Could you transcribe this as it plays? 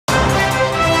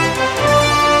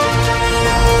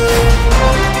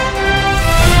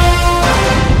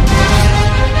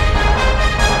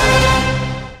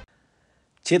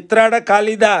చిత్రాడ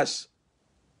కాళిదాస్,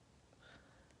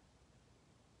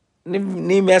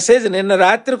 నీ మెసేజ్ నిన్న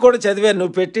రాత్రి కూడా చదివాను,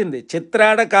 నువ్వు పెట్టింది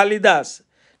చిత్రాడ కాళిదాస్.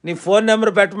 నీ ఫోన్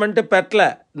నెంబర్ పెట్టమంటే పెట్టలే.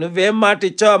 నువ్వేం మాట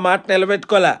ఇచ్చావు ఆ మాట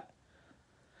నిలబెట్టుకోలే.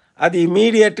 అది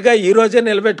ఇమీడియట్గా ఈరోజే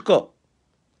నిలబెట్టుకో.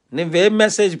 నువ్వేం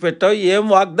మెసేజ్ పెట్టావు, ఏం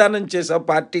వాగ్దానం చేసావు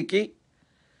పార్టీకి?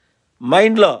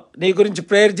 మైండ్లో నీ గురించి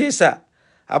ప్రేయర్ చేశా.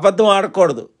 అబద్ధం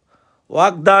ఆడకూడదు.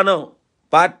 వాగ్దానం,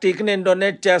 పార్టీకి నేను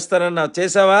డొనేట్ చేస్తానన్నావు,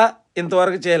 చేసావా?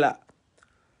 ఇంతవరకు చేయలే.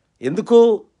 ఎందుకు?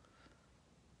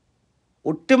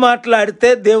 ఉట్టి మాట్లాడితే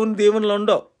దేవుని దీవెనలు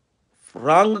ఉండవు.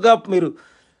 రాంగ్గా మీరు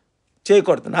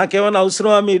చేయకూడదు. నాకేమైనా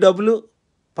అవసరమా మీ డబ్బులు?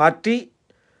 పార్టీ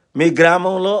మీ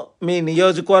గ్రామంలో, మీ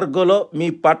నియోజకవర్గంలో, మీ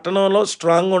పట్టణంలో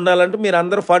స్ట్రాంగ్ ఉండాలంటే మీరు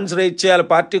అందరూ ఫండ్స్ రేజ్ చేయాలి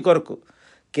పార్టీ కొరకు.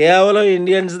 కేవలం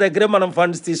ఇండియన్స్ దగ్గరే మనం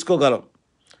ఫండ్స్ తీసుకోగలం.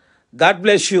 God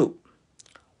bless you.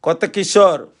 కొత్త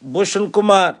కిషోర్, భూషణ్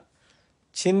కుమార్,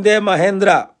 చిందే Mahindra,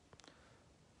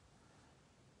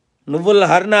 నువ్వుల్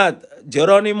Harnath,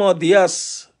 Jeronimo diyas,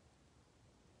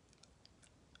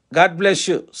 God bless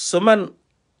you. Suman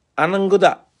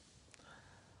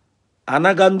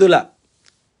అనగందుల,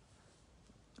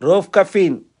 roof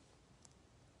కఫీన్,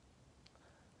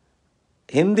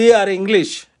 Hindi are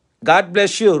English, God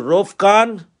bless you. Roof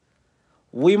Khan,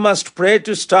 we must pray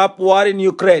to stop war in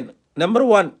Ukraine. Number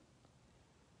 1,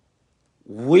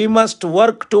 we must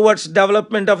work towards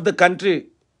development of the country.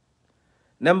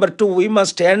 Number 2, we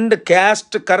must end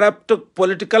caste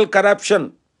political corruption.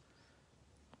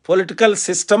 Political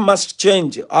system must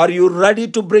change. Are you ready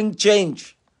to bring change?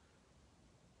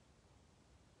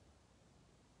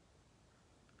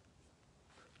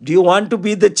 Do you want to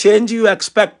be the change you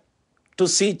expect to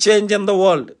see change in the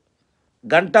world?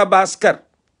 Ganta Bhaskar,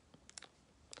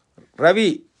 Ravi,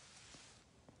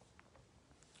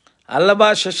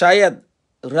 Allabash Shayad,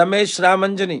 Ramesh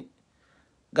Ramanjani,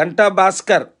 Ganta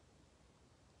Bhaskar,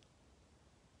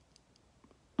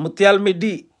 Mutyal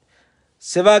Middi,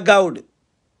 Siva Gaud,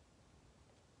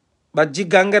 Bajji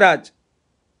Gangaraj,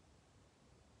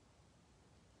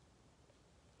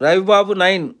 Ravi Babu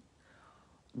 9,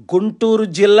 Gunturu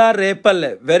Jilla Repalle,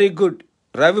 very good.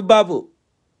 Ravi Babu,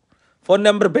 phone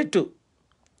number పెట్టు.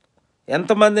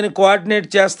 ఎంతమందిని coordinate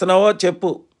చేస్తున్నావో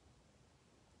చెప్పు.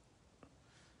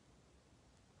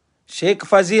 Sheikh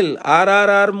Faasil,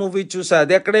 RRR movie చూసా.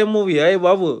 అది ఎక్కడే movie? అయ్యి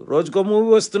బాబు, రోజుకో movie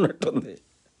వస్తున్నట్టుంది.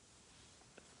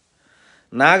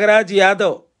 Nagaraj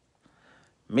Yadav,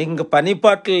 మీకు ఇంక పని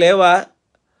పాటలు లేవా?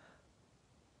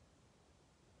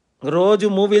 రోజు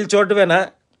మూవీలు చూడటమేనా?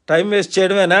 Time waste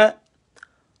చేయడమేనా?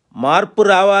 మార్పు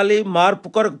రావాలి. మార్పు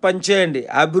కొరకు పనిచేయండి,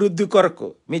 అభివృద్ధి కొరకు.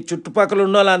 మీ చుట్టుపక్కల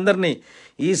ఉన్న వాళ్ళందరినీ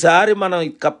ఈసారి మనం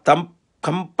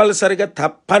కంపల్సరిగా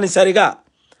తప్పనిసరిగా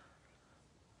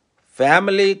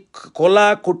ఫ్యామిలీ, కుల,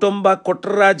 కుటుంబ,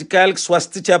 కుట్ర రాజకీయాలకు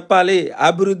స్వస్తి చెప్పాలి.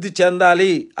 అభివృద్ధి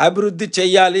చెందాలి, అభివృద్ధి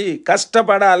చెయ్యాలి,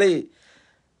 కష్టపడాలి.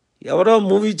 ఎవరో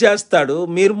మూవీ చేస్తాడు,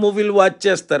 మీరు మూవీలు వాచ్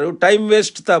చేస్తారు, టైం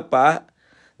వేస్ట్ తప్ప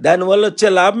దానివల్ల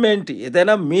వచ్చే లాభం ఏంటి?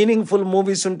 ఏదైనా మీనింగ్ఫుల్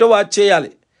మూవీస్ ఉంటే వాచ్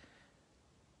చేయాలి.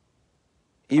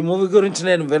 ఈ మూవీ గురించి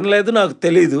నేను వినలేదు, నాకు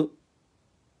తెలీదు.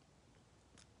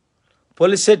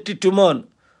 పొలిశెట్టి టిమోన్,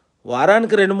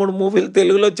 వారానికి 2-3 మూవీలు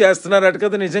తెలుగులో చేస్తున్నారట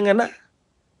కదా, నిజంగానా?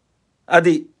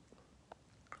 అది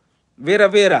వీర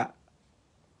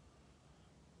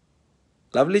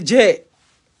లవ్లీ జే,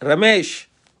 రమేష్,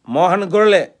 మోహన్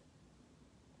గొర్లే,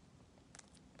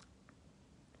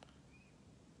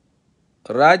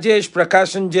 రాజేష్,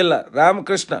 ప్రకాశం జిల్లా,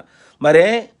 రామకృష్ణ. మరే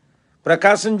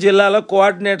ప్రకాశం జిల్లాలో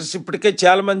కోఆర్డినేటర్స్ ఇప్పటికే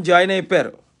చాలామంది జాయిన్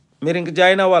అయిపోయారు. మీరు ఇంక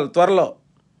జాయిన్ అవ్వాలి త్వరలో.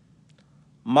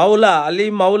 మౌలా, అలీ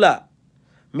మౌలా,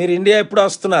 మీరు ఇండియా ఎప్పుడు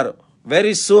వస్తున్నారు?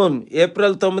 Very soon.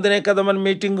 ఏప్రిల్ 9నే కదా మన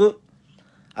మీటింగు.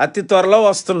 అతి త్వరలో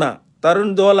వస్తున్నా.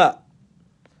 తరుణ్ దోలా,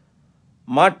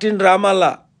 మార్టిన్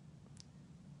రామల్లా,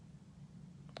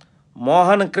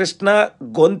 మోహన్ కృష్ణ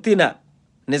గొంతిన,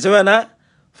 నిజమేనా?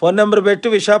 ఫోన్ నెంబర్ పెట్టు.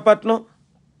 Visakhapatnam.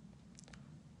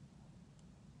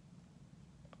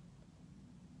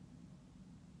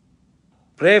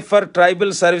 Pray for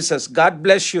tribal services. God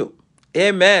bless you.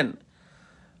 Amen.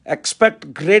 Expect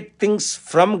great things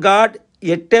from God.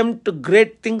 Attempt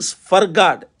great things for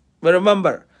God.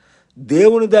 Remember,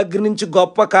 దేవుని దగ్గర నుంచి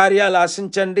గొప్ప కార్యాలు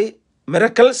ఆశించండి.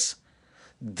 మిరకల్స్,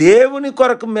 దేవుని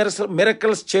కొరకు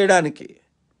మిరకల్స్ చేయడానికి,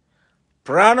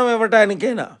 ప్రాణం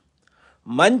ఇవ్వడానికైనా,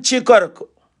 మంచి కొరకు.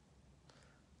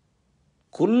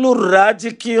 కుళ్ళు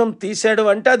రాజకీయం తీసేయడం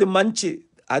అంటే అది మంచి,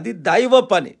 అది దైవ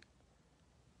పని.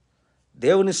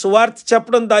 దేవుని సువార్త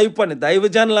చెప్పడం దైవ పని.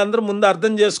 దైవజనులందరూ ముందు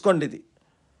అర్థం చేసుకోండి. ఇది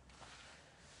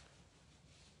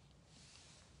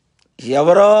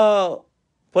ఎవరో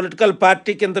పొలిటికల్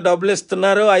పార్టీకి ఇంత డబ్బులు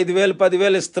ఇస్తున్నారు, 5,000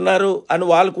 10,000 ఇస్తున్నారు అని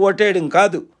వాళ్ళకు ఓటేయడం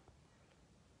కాదు.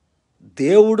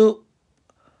 దేవుడు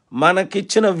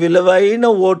మనకిచ్చిన విలువైన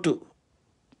ఓటు,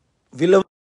 విలువ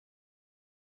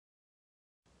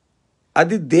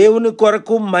అది దేవుని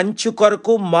కొరకు, మంచి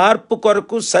కొరకు, మార్పు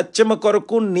కొరకు, సత్యము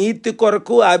కొరకు, నీతి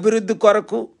కొరకు, అభివృద్ధి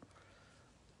కొరకు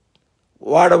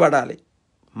వాడబడాలి.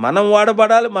 మనం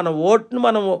వాడబడాలి. మన ఓటును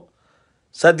మనము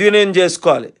సద్వినియోగం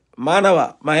చేసుకోవాలి. మానవ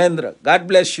Mahindra, God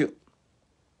bless you.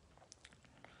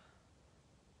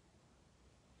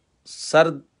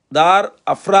 Sardar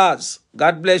అఫ్రాజ్,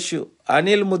 God bless you.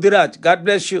 Anil Mudiraj, God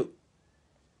bless you.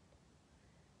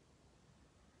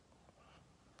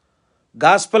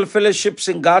 Gospel fellowship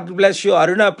Singh, God bless you.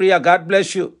 Aruna Priya, God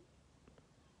bless you.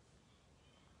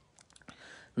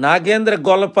 Nagendra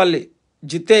Golapalli,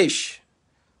 Jitesh,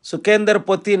 Sukhender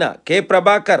పొతీనా, K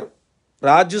Prabhakar,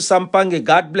 రాజు సంపంగి,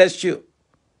 God bless you.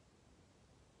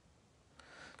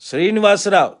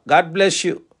 Srinivasarao, God bless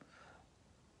you.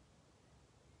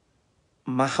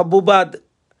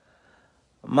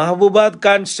 Mahabubabad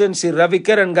constituency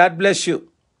Ravikiran, God bless you.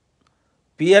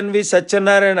 PNV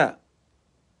Satyanarayana,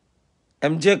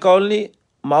 M J colony,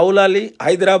 Moula Ali,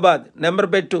 Hyderabad, number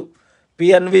పెట్టు.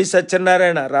 PNV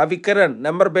Satyanarayana, Ravikiran,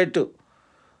 number పెట్టు.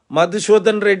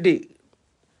 Madhusudan Reddy,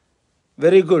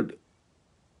 very good.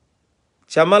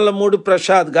 చమల్లమూడి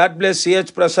Prasad, God bless.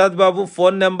 CH Prasad Babu,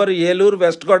 phone number Eluru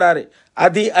west Godavari.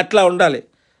 అది అట్లా ఉండాలి.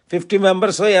 50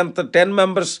 members ఎంత, 10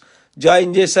 members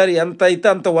join చేశారు. ఎంత అయితే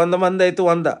అంత, 100 మంది అయితే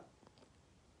 100.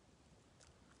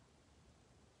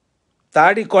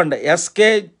 Tadikonda,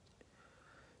 SK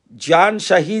John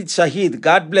Shaheed,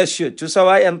 God bless you.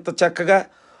 చూసావా ఎంత చక్కగా.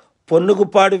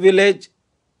 పొన్నుగుపాడు village,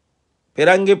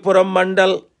 Pirangipuram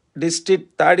mandal, district,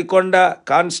 Tadikonda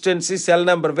constituency, cell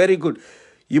number. Very good.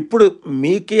 ఇప్పుడు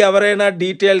మీకు ఎవరైనా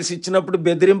డీటెయిల్స్ ఇచ్చినప్పుడు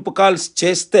బెదిరింపు కాల్స్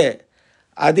చేస్తే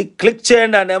అది క్లిక్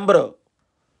చేయండి ఆ నెంబరు.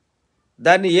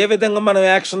 దాన్ని ఏ విధంగా మనం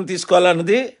యాక్షన్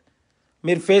తీసుకోవాలన్నది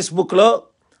మీరు ఫేస్బుక్లో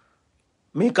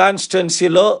మీ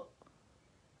కాన్స్టిట్యున్సీలో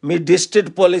మీ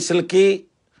డిస్ట్రిక్ట్ పోలీసులకి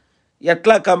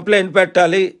ఎట్లా కంప్లైంట్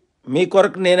పెట్టాలి, మీ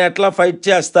కొరకు నేను ఎట్లా ఫైట్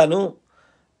చేస్తాను,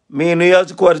 మీ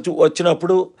నియోజకవర్గం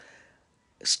వచ్చినప్పుడు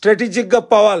స్ట్రాటజిక్గా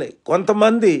పోవాలి.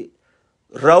 కొంతమంది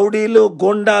రౌడీలు,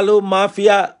 గుండాలు,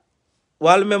 మాఫియా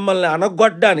వాళ్ళు మిమ్మల్ని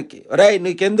అనగొట్టడానికి, రేయ్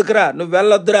నీకెందుకురా, నువ్వు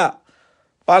వెళ్ళొద్దురా,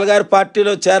 పాల్గారి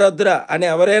పార్టీలో చేరొద్దురా అని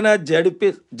ఎవరైనా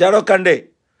జడకండి.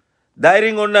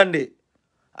 ధైర్యంగా ఉండండి.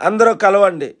 అందరూ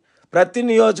కలవండి. ప్రతి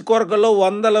నియోజకవర్గంలో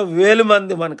 100,000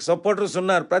 మంది మనకు సపోర్టర్స్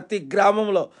ఉన్నారు. ప్రతి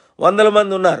గ్రామంలో 100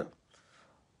 మంది ఉన్నారు.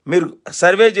 మీరు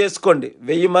సర్వే చేసుకోండి.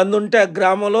 1000 మంది ఉంటే ఆ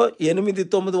గ్రామంలో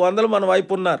 800-900 మన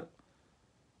వైపు ఉన్నారు.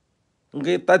 ఇంక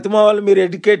తతిమా వాళ్ళు మీరు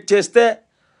ఎడ్యుకేట్ చేస్తే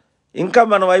ఇంకా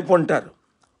మన వైపు ఉంటారు.